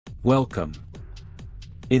Welcome.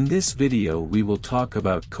 In this video we will talk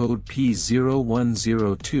about code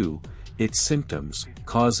P0102, its symptoms,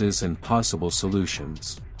 causes and possible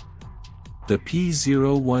solutions. The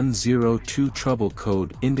P0102 trouble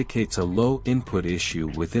code indicates a low input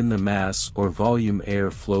issue within the mass or volume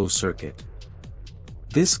air flow circuit.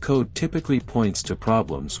 This code typically points to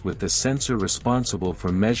problems with the sensor responsible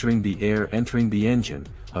for measuring the air entering the engine,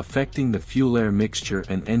 affecting the fuel-air mixture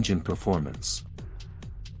and engine performance.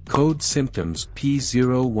 Code symptoms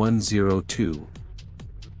P0102.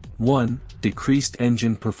 1. Decreased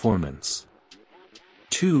engine performance.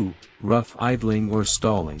 2. Rough idling or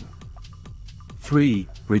stalling. 3.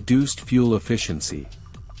 Reduced fuel efficiency.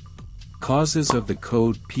 Causes of the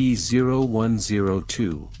code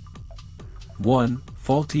P0102. 1.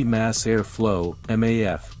 Faulty mass air flow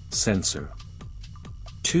 (MAF) sensor.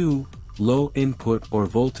 2. Low input or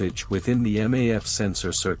voltage within the MAF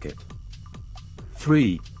sensor circuit.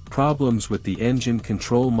 3. Problems with the engine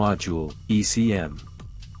control module (ECM).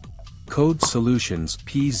 Code solutions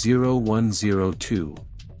P0102.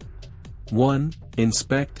 1.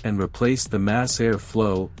 Inspect and replace the mass air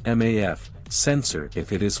flow (MAF) sensor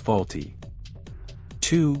if it is faulty.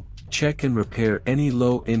 2. Check and repair any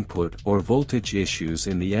low input or voltage issues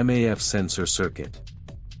in the MAF sensor circuit.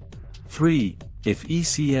 3. If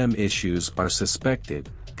ECM issues are suspected,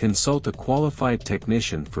 consult a qualified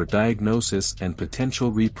technician for diagnosis and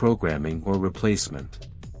potential reprogramming or replacement.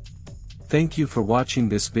 Thank you for watching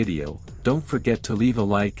this video. Don't forget to leave a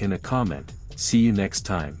like and a comment. See you next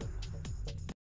time.